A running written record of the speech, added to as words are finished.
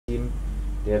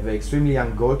They have an extremely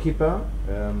young goalkeeper,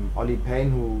 Ollie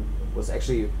Payne, who was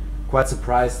actually quite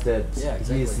surprised that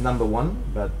he is number one.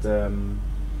 But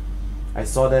I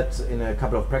saw that in a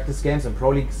couple of practice games and pro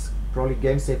league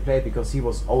games they played, because he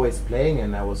was always playing,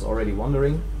 and I was already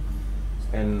wondering.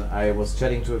 And I was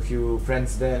chatting to a few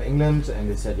friends there in England, and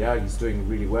they said, yeah, he's doing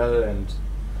really well, and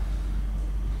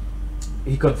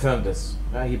he confirmed this.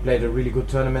 He played a really good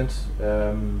tournament.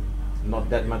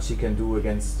 Not that much he can do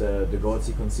against the goals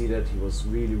he conceded. He was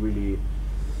really, really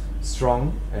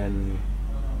strong, and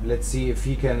let's see if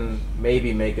he can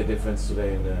maybe make a difference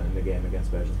today in the game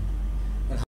against Belgium.